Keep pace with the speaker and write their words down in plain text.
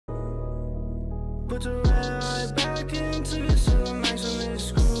Put the red eye back into your silver maximum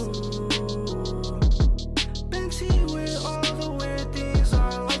screw. Benty with all the weird things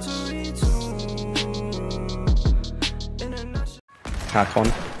I like to retune. International. Knocked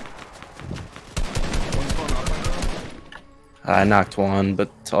one. I knocked one, but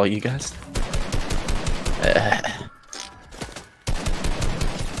it's all you guys.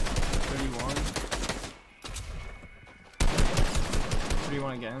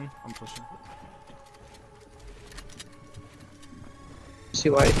 31 again. I'm pushing. See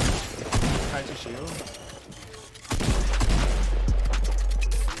white. Try to shield.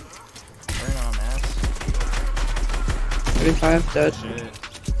 Bring on mass. 35 dead.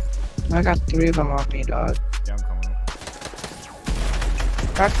 Shit. I got 3 of them on me, dog. Yeah, I'm coming.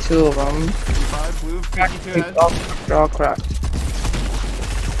 Cracked 2 of them. 55 blue. 52 head. They're all cracked.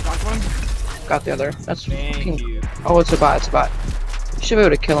 Knocked one. Got the other. That's Thank fucking. you. Oh, it's a bot. It's a bot. You should be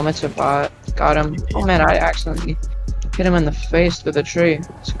able to kill him. It's a bot. Got him. Oh man, I accidentally hit him in the face with a tree.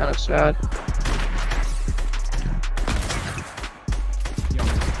 It's kind of sad.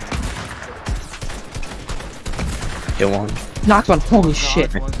 Hit one. Knocked one. Holy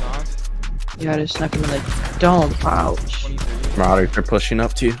shit. One's knocked. Yeah, I just snuck him in the dome. Ouch. 23. Marauders are pushing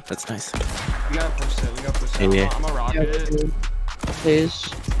up too. That's nice. We gotta push that. We gotta push that. Yeah. I'm a Yeah, rocket. dude. Please.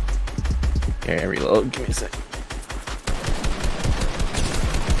 Here, reload. Give me a sec.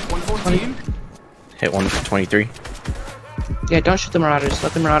 114. Hit one for 23. Yeah, don't shoot the Marauders.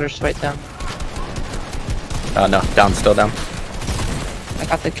 Let the Marauders fight them. No, down, still down. I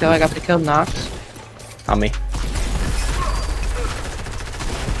got the kill. I got the kill. Knocked. On me.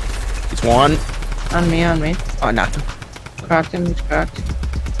 He's one. On me. On me. Oh, I knocked him. Cracked him. He's cracked.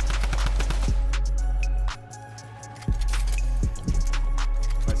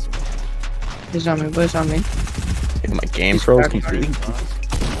 He's on me. Boys on me. Hey, my game He's froze back. completely.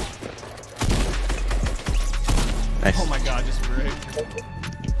 Nice. Oh my god, just break.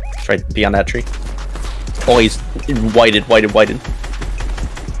 Try to be on that tree. Oh, he's whited.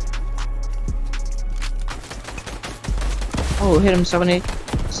 Oh, hit him 70.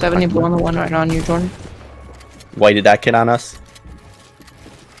 70 blowing the one right on you, Jordan. Whited that kid on us.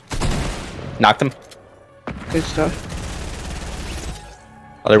 Knocked him. Good stuff.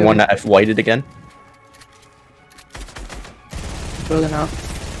 Other Yeah, one we- that I've whited again. Building out.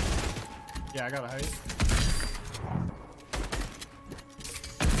 Yeah, I got a height.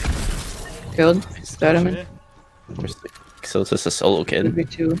 Killed. Dead him. Shit. So it's just a solo kid.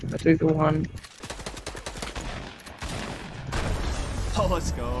 3v2. A 3v1. Oh,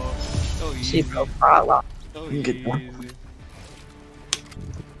 let's go. So See, easy. bro. Follow. So You get easy. one.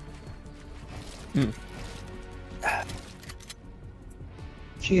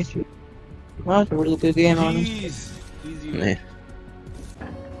 Jeez. Well, that's a really good game, honestly. Jeez. Easy. Yeah,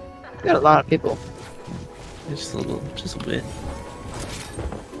 We got a lot of people. just a little, just a bit.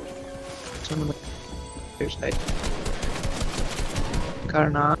 Some of the players died. Got or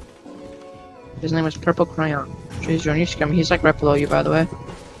not. His name is Purple Crayon. Jeez, Jordan, you should come. He's like right below you, by the way.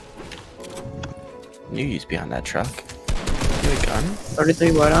 You used to be on that truck. You a gun?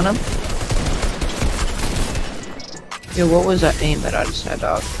 33 white on him. Yo, what was that aim that I just had,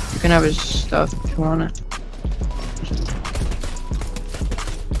 dog? You can have his stuff if you want it.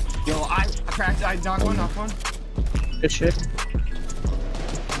 Yo, I cracked. I knocked one. Good shit.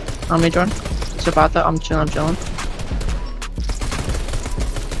 On me, Jordan. It's about that. I'm chilling. I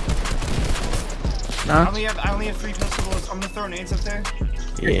Nah. only have 3 pistols. I'm gonna throw nades up there.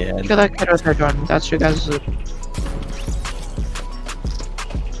 Yeah. Kill that kid right there, Jordan. That's your guys'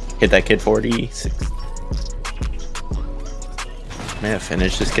 Hit that kid 46. Man,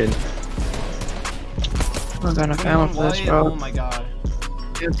 finish this kid. I'm gonna fail for this, Oh bro. my god.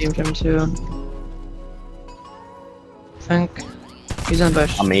 You teamed him too. I think he's in the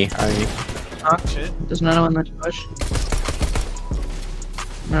bush. On me. Knocked. Shit. There's another one in the bush.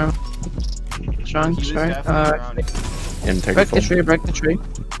 No. Strong, He was sorry. definitely around it. In Break 34. break the tree.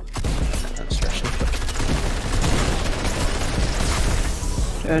 That's rushing.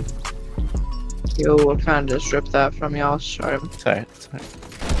 Good. Yo, we'll kinda just rip that from y'all. Sorry. Sorry.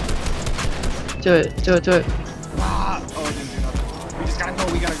 Do it. Ah! Oh, it didn't do nothing. We just gotta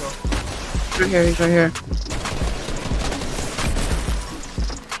go. We gotta go. He's right here.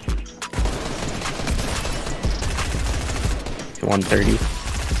 Hit 130.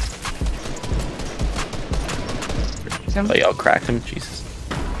 Oh, y'all cracked him. Jesus.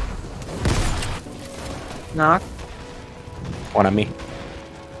 Knock. One on me.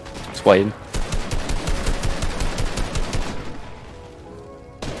 It's white.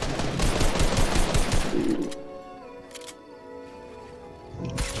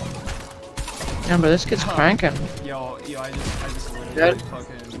 Yeah, but this kid's cranking. Yo, I just literally Dead?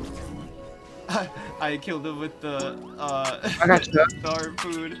 fucking. I killed him with the I got you. the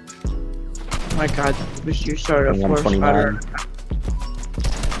harpoon. Oh my god, wish you started a forest 129. fire.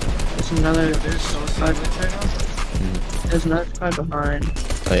 There's another. They're so sandwiched right now. There's another squad behind.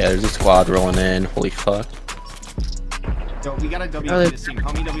 Oh yeah, there's a squad rolling in. Holy fuck. Yo, we got a WP Oh, this team.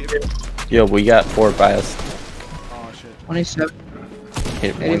 How many WP? Yo, we got 4 by us. Oh shit. 27.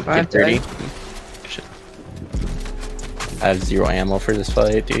 Hit 1, 85 hit 30. Shit. I have 0 ammo for this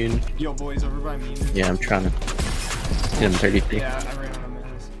fight, dude. Yo, boys, over by me. Yeah, I'm trying to hit him 33. Yeah, I ran out of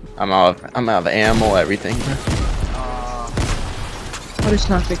minutes. I'm out of ammo, everything. What is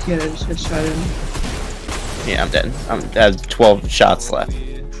not the kid? I just headshot him. Yeah, I'm dead. I have 12 shots left.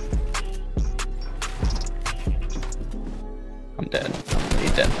 I'm dead. I'm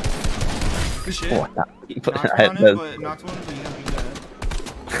really dead. Good shit. Oh, Knocked I one, had but knocked one, but you don't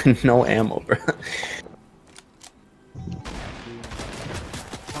be dead. no ammo, bro.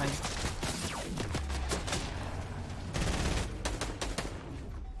 Fine.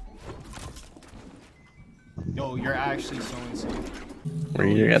 Yo, you're actually so insane. Where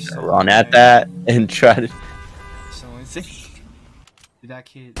you have to run at that and try to. So insane. Dude, that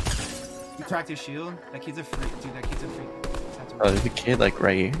kid. You cracked his shield? That kid's a freak. Dude, that kid's a freak. Oh, there's a kid like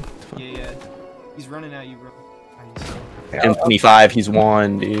right here. Yeah. He's running at you, bro. Him 25, he's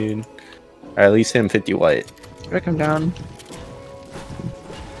 1, dude. Or at least him 50 white. Break him down.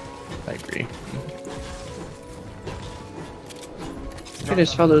 I agree. He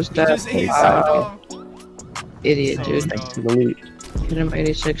just fell to his death. He's Wow. so dumb. Idiot, So dude. Thanks for the loot. Hit him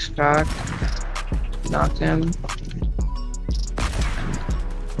 86 cock. Knocked him.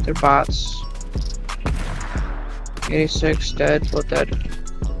 They're bots. 86 dead, both dead.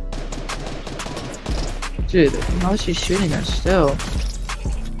 Dude, how is he shooting us still?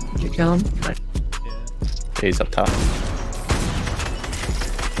 Did you kill him? Yeah. He's up top.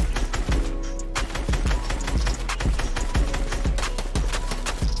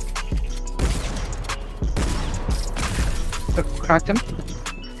 Cracked him.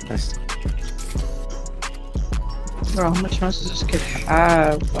 Nice. Bro, how much mouse does this kid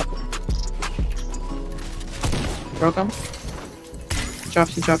have? Broke him.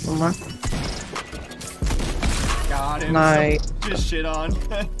 He dropped one more. Got him. Nice. Just shit on.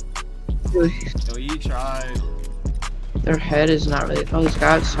 Dude, Yo, you tried. their head is not really. Oh, this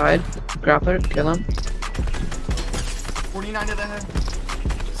guy outside. Grappler, kill him. 49 to the head.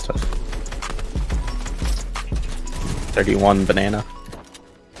 Stuff. 31 banana.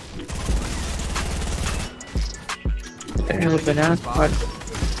 There. Another banana squad.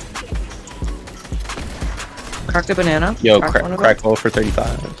 Crack the banana. Yo, one of them. crack low for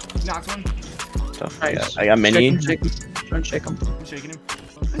 35. Knocked one. Stuff. Nice. I got mini. Shake him. Don't shake him. I'm shaking him.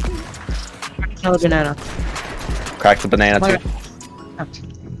 Another banana. Crack the banana Oh my too.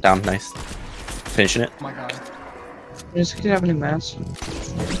 God. Down, nice. Finishing it. Oh my god. Does this kid have any mass?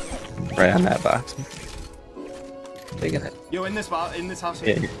 Right on that box. Taking it. Yo, in this house.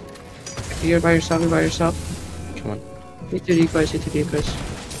 Yeah, You're by yourself. You're by yourself. come on. Hit two decoys. Hit two decoys.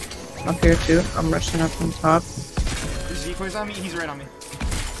 Up here too. I'm rushing up from top. There's decoys on me. He's right on me.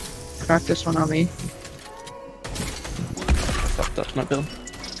 Crack this one on me. Fucked up my build.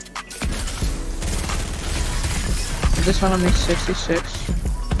 Hit this one on me. 66.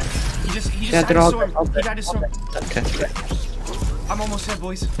 He just Yeah, had they're his all sword. dead. He got his sword. Okay. I'm almost dead,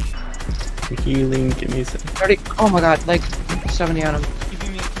 boys. Healing, give me some. 30. Oh my god, like 70 on him. Keep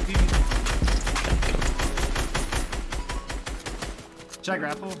beating me. Keep beating me. Should I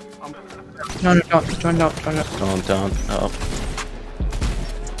grapple? No, don't. Don't. Don't. Oh.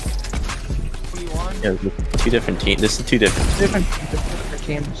 21. Yeah, two different teams. This is two different. Different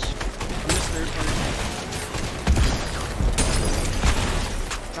teams. I'm just third party.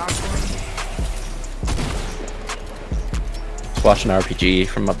 Knocked one. Just watching RPG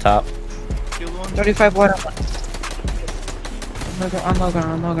from up top. Killed one. 35 water.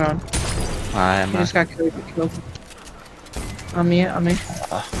 On low ground. I'm He just got killed. On me.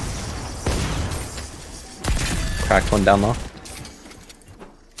 cracked one down low.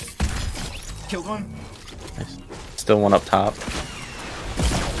 Killed one. Nice. Still one up top.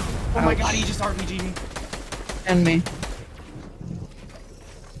 Oh my god, he just RPG'd me. And me.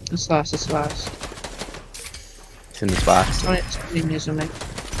 It's last. It's in this box. Somebody needs to make.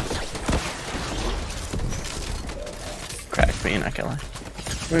 Cracked me, not gonna lie.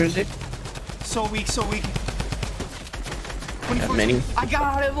 Where is it? So weak. Got many. I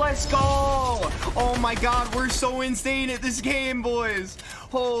got it, let's go! Oh my god, we're so insane at this game, boys!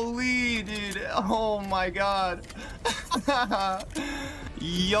 Holy, dude. Oh my god.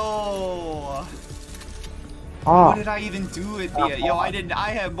 Yo! Oh, What did I even do with the? Yo, I didn't. I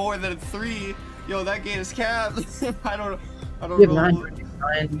had more than 3. Yo, that game is capped. I don't you have know.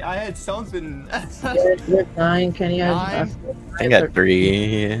 9. I had something. You have 9. Kenny has 9? I got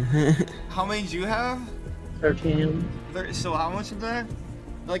 3. How many do you have? 13. So how much of that?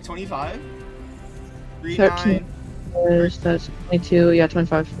 Like 25? 3, 13. 9. That's 22. Yeah,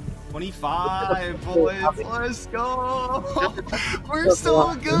 25. 25, boys. Let's go. We're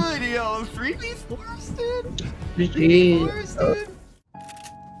so good, yo. 3v4s, dude. 3v4s, dude.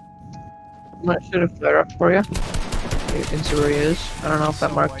 I'm gonna shoot a flare up for you. You can see where he is. I don't know if that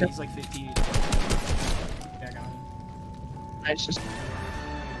So marked white, him. he's like 58. Yeah, I got him. Nice. Just...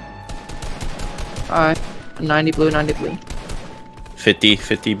 90 blue, 90 blue.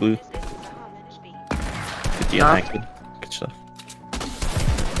 50 blue. 50 Nah. on that kid. Good stuff.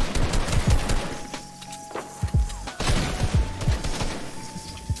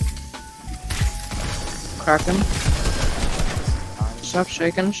 Crack him. Stop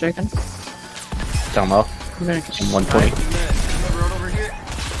shaking, shaking. Down low. I'm gonna In 120. In the road over here.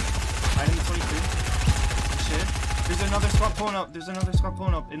 Right in the 22. Shit. There's another squad pulling up. There's another squad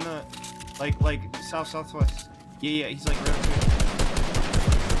pulling up in the like southwest. Yeah, he's like right up here.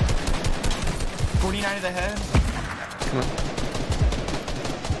 49 to the head. Come on.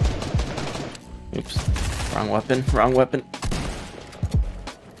 Oops. Wrong weapon. Wrong weapon.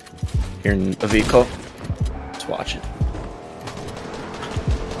 Here in a vehicle. Let's watch it.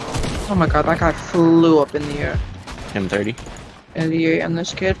 Oh my god, that guy flew up in the air. M30. In the air, and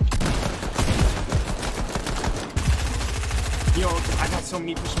this kid. Yo, I got so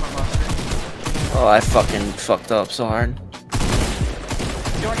many pushing my roster. Oh, I fucking fucked up so hard.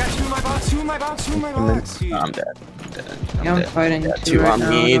 Yo, I got 2 in my box, 2 in my box, 2 in my box. Dude. I'm dead. I'm dead. Yeah, I'm dead. fighting Yeah, too 2 right on now,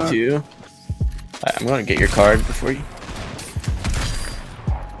 me, dog. 2. Alright, I'm gonna get your card before you.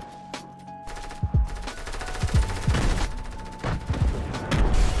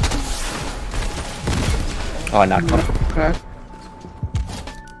 Oh, I knocked 1. Crack.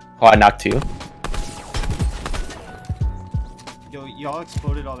 Oh, I knocked 2. Yo, y'all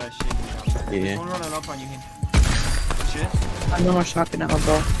exploded all that shit. Yeah. There's one running up on you, Hayden. Shit. I have no more shotgun ammo,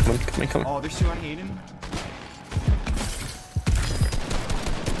 bro. Come on, come on, come on. Oh, there's 2 on Hayden.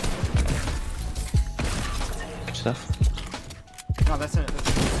 Good stuff. No, that's it.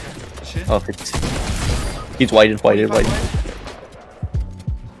 Shit. Oh, 50. He's whited. 25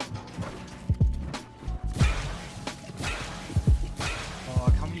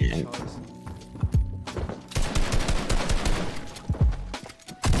 Oh, how many Yeah. shots?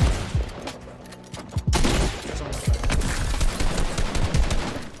 It's almost like-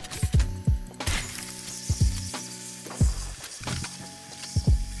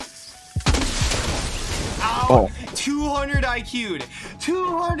 Ow! Oh. 200 IQ'd!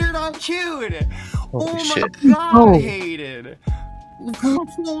 200 IQ'd! Holy Oh my shit. god, Oh. Hayden!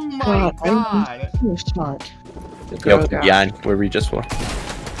 Oh my god! Shot. Good Yo, girl, guy. behind where we just were.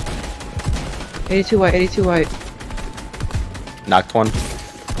 82 white, 82 white. Knocked 1.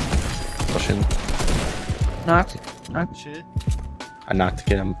 Pushing. Knocked. Knocked. Shit. I knocked the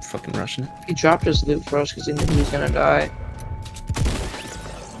kid. I'm fucking rushing it. He dropped his loot for us because he knew he was gonna die.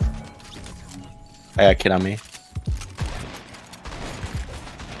 I got a kid on me.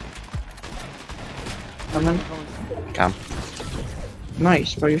 Coming. Come.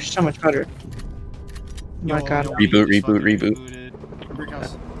 Nice, bro. You're so much better. Oh my god. Reboot, reboot, reboot. Brick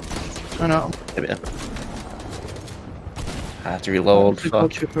house. I know. I have to reload. Gold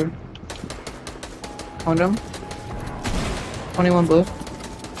Fuck. trooper. Condom. 21 blue.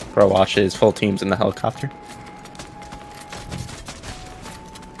 Bro, watch it. His full team's in the helicopter.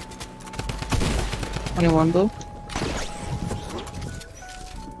 21 blue.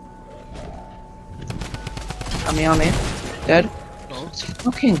 On me. Dead. Oh. Let's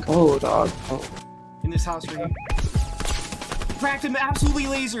fucking go, dog. Oh. In this house right here. Cracked him, absolutely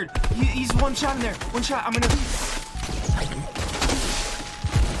lasered. He's 1 shot in there. 1 shot. I'm gonna.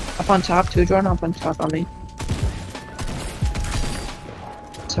 Up on top, 2 drone up on top on me.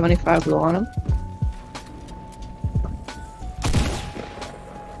 75 blue on him.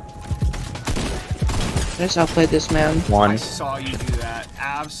 I just outplayed this man. 1. I saw you do that.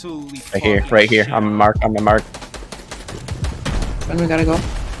 Absolutely. Right here. fucking Right here. shit. I'm marked. I'm marked. When we gotta go.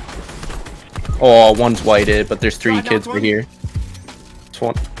 Oh, 1's whited, but there's 3 God, no, kids it's right one. here. It's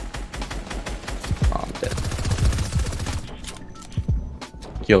 1. Oh, I'm dead.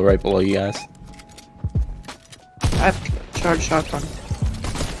 Yo, right below you guys. I have charged shotgun.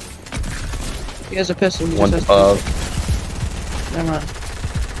 He has a pistol. He 1 just has above. Never mind.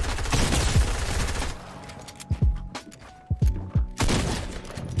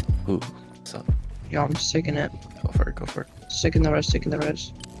 Ooh, what's up? Yo, I'm sticking it. Go for it. Go for it. Sticking the res. Sticking the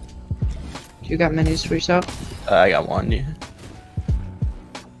res. You got minis for yourself? I got one. Yeah.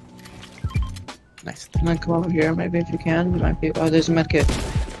 Nice. I'm gonna come over here, maybe if you can. There might be. Oh, there's a medkit.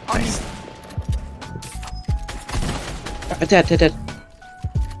 Nice. Dead.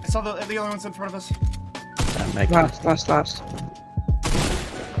 I saw the other ones in front of us. Last.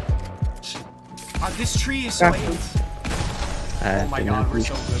 This tree is so Back. late. Oh my god, we're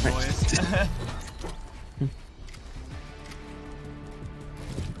so good, boys.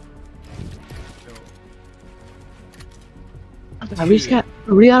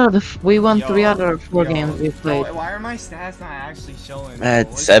 We won 3 out of 4 games we played. Why are my stats not actually showing?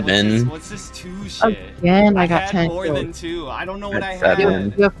 At 7. What's this 2 shit? Again, I got had 10 more kills. than 2. I don't know what I At had.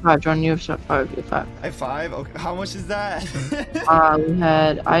 7. You have 5, John. You have 5. You have 5. I have 5? Okay, how much is that?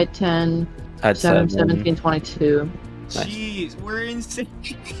 I had 10, At 7, 17, 22. Jeez, we're insane.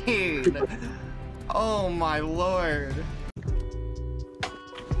 Oh my lord.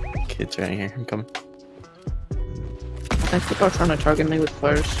 Kids right here. I'm coming. I think they're trying to target me with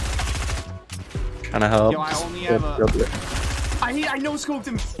flares. Trying to help. Yo, I only have a... I no-scoped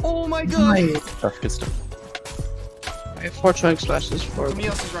him. Oh my god. Nice. Stuff, good stuff. I have 4 chug splashes for Somebody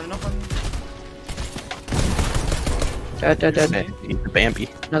else is running up on me. dead. He's the Bambi.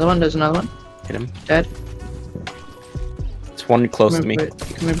 Another one, there's another one. Hit him. Dead. It's one close to me.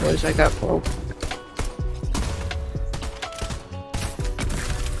 Come here, boys. I got 4.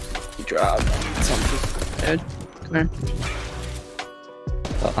 He dropped something. Dead. Come here.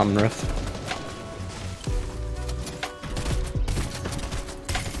 On the roof.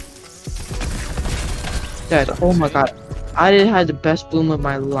 Dead. Oh my god. I had the best bloom of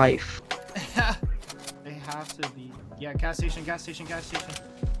my life. They have to be. Yeah, gas station.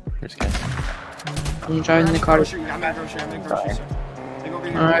 Where's gas? I'm driving the car. I'm in grocery. Like over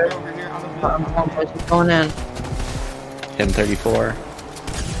here, Alright. over here. I'm going in. Hit him 34.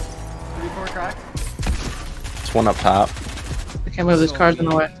 34 crack. It's one up top. I can't move. This car's in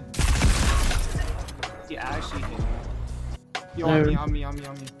the way. He actually hit me. Yo, There. on me.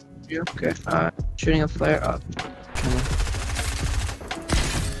 You okay? Shooting a flare up.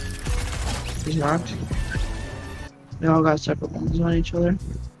 He's knocked. They all got separate ones on each other.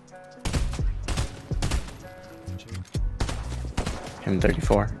 Him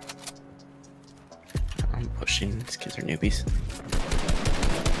 34. I'm pushing. These kids are newbies.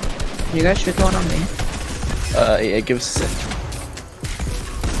 You guys should go on me. Yeah, give us a sec.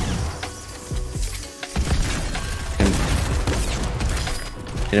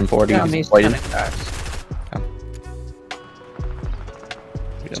 Hit him 40. Yeah, He's he's fighting.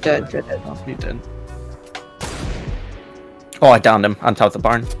 He's dead. Oh, he's dead. Oh, I downed him on top of the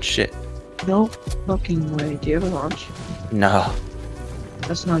barn. Shit. No fucking way. Do you have a launch? No.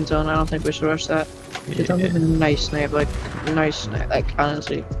 That's non-zone. I don't think we should rush that. It's not even a nice snipe. Like,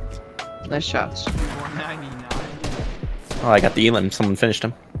 honestly. Nice shots. 199. Oh, I got the elim. Someone finished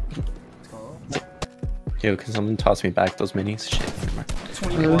him. Let's go. Yo, can someone toss me back those minis? Shit.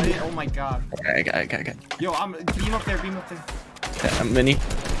 20. Oh my god. I got. Yo, beam up there. Okay, a mini.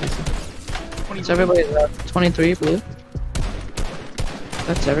 20. It's everybody left. 23 blue.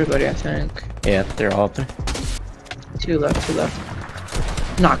 That's everybody, I think. Yeah, they're all up there. 2 left.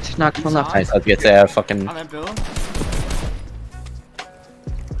 Knocked from left. Nice, I was gonna say I fucking On that bill.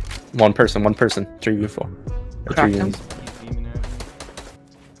 one person. 3v4. Cracked him. He's beaming out.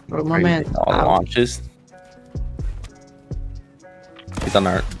 Bro, my man. All the launches. He's on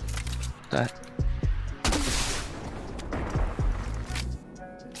our. That.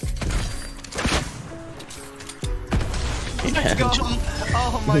 Let's go.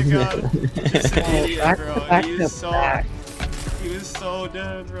 Oh my god. This idiot, Back bro. to back He to is so. back. He was so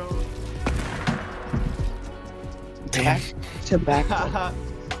dead, bro. Back to back.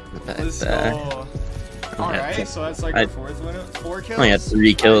 Let's go. Alright, so that's like I- the 4th win. 4 kills. I only had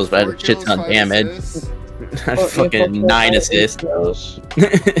 3 kills, but I had a 4 shit kills, ton of 5 damage. assists. I had fucking 9 assists.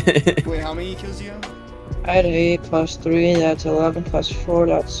 Wait, how many kills do you have? I had 8 plus 3, that's 11 plus 4,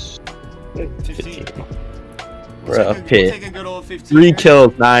 that's 15. We're We'll up take hit. a good old 15. 3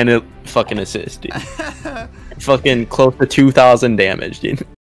 kills, 9 fucking assists, dude. Fucking close to 2,000 damage, dude. Hey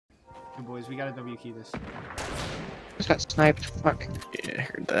boys, we gotta W key this. just got sniped. Fuck. Yeah, I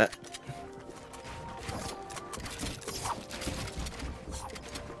heard that.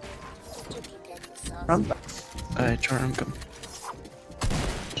 Run back. Alright, Jordan, come.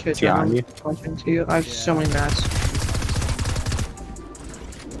 Shit, Is he on I'm you? punching to you. I have so many mats.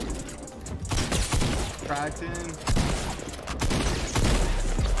 Cracked in.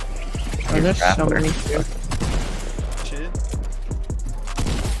 Oh, there's so Rapper. many here. Shit.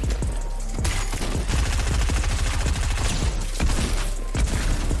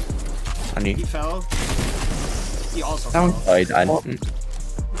 you. He fell. He also That one- fell. Oh, he died.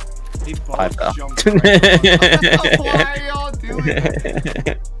 They I both fell. jumped right. Why are y'all doing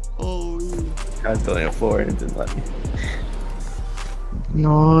that? Holy. I was building a floor and it didn't let me.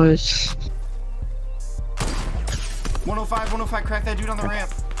 Nice. 105, crack that dude on the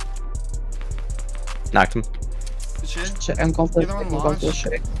ramp. Knocked him. Good shit. Shit, I'm going for The other one the launched.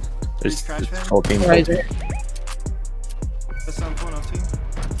 shit. There's crash pad? whole team. Right there. That's what I'm pulling up team.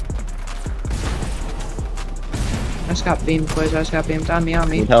 I just got beamed, boys. I just got beamed. On me, on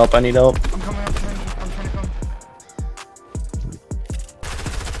me. Need help, I need help. I'm coming, I'm trying to come.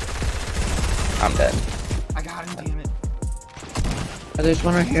 I'm dead. I got him, damn it. There's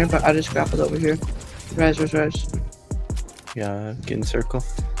one right here, but I just grappled over here. Rise. Yeah, get in circle.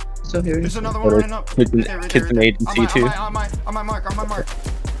 Still here. There's another one running up. Kids in, Right there, right kids there, in right agency there. too. On my mark.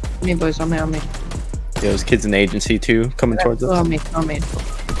 Me, boys. On me. Yeah, there's kids in agency too coming towards us. On me.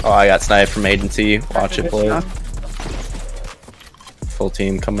 Oh, I got sniped from agency. Watch it, boy. Yeah. Full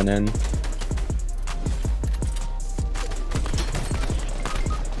team coming in.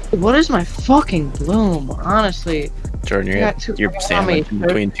 What is my fucking bloom? Honestly. Jordan, I got two- you're sandwiched in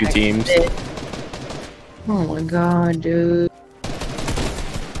between two teams. Oh my god, dude.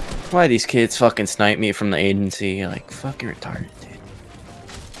 Why these kids fucking snipe me from the agency? Like, fucking retarded, dude.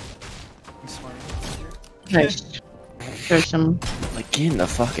 I'm smart. Nice. There's some. Like, get in the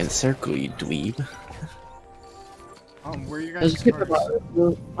fucking circle, you dweeb. Where are you There's guys? people about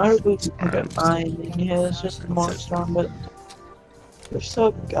my boots are mine, and yeah, it's just a monster, but there's still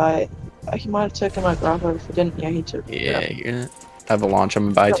a guy. He might have taken my grapple if he didn't. Yeah, he took. Yeah, you're gonna have a launch.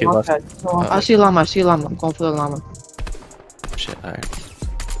 I'm gonna buy two left. I see llama. I'm going for the llama. Shit, alright.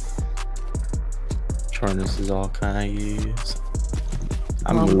 This is all kind of use.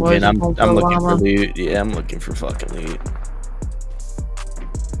 I'm Come on, moving. boys, I'm go for looking for llama. loot. Yeah, I'm looking for fucking loot.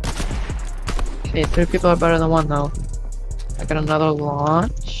 Okay, 3 people are better than 1 though. I got another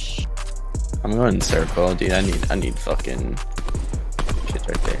launch. I'm going in circle, dude. I need fucking shit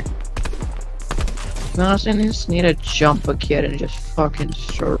right there. To be honest, I just need to jump a kid and just fucking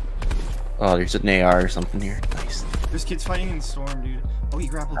short. Oh, there's an AR or something here. Nice. There's kids fighting in the storm, dude. Oh, he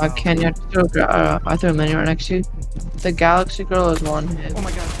grappled out. Can you throw? I threw a mini right next to you. The Galaxy Girl is 1 hit. Oh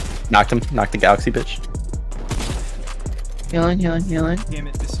my god. Knocked him. Knocked the galaxy bitch. Healing. Damn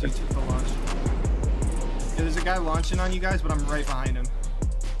it, this dude took the launch. Yeah, there's a guy launching on you guys, but I'm right behind him.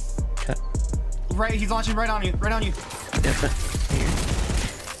 Okay. Right, he's launching right on you. Yeah, but here.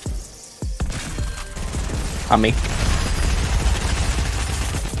 On me.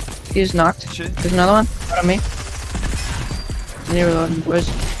 He's knocked. Shit. There's another one. Right on me. Need reloading, boys.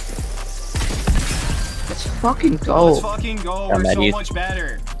 Let's fucking go. Let's fucking go. Yeah, We're so Maddie. much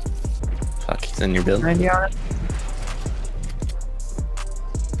better. Fuck, he's in your build. 90 on it.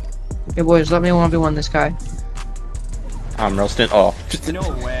 Okay, boys, let me 1v1 this guy. I'm roasting. Oh. No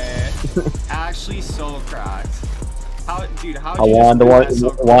way. Actually, so cracked. How, dude? How? I wanted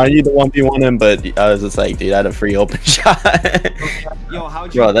you to 1v1 him, but I was just like, dude, I had a free open shot. Yo,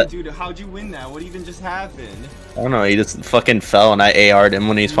 how'd Bro, you win that? What even just happened? I don't know, he just fucking fell and I AR'd him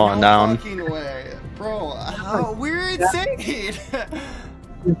when he's falling down. Fucking way, bro. How we're insane.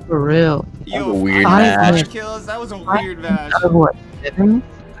 For real. That was a 5 weird match. kills. That was a weird match. Out of what, 7?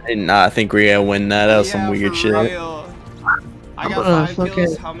 I did not think we were gonna win that. That was some weird for shit. real. I I'm got gonna 5 kills.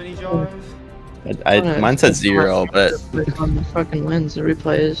 fucking- How many jars? Mine said 0, but On the fucking wins, the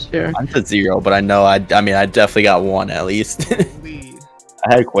replays here. mine said 0, but I know I mean I definitely got 1 at least. Holy.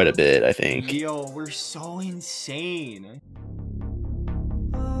 I had quite a bit, I think. Yo, we're so insane.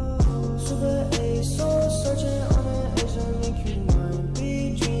 Super A, so searching on an Asian, make you mine.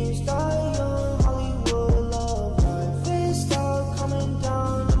 Big dreams, die young, Hollywood love life. Face out, coming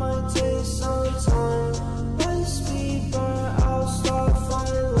down, it might take some time. Light speed, burn out, start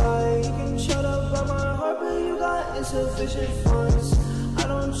flying light. You can shut up by my heart, but you got insufficient funds. I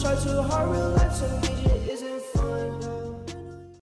don't try too hard, real life to me, it isn't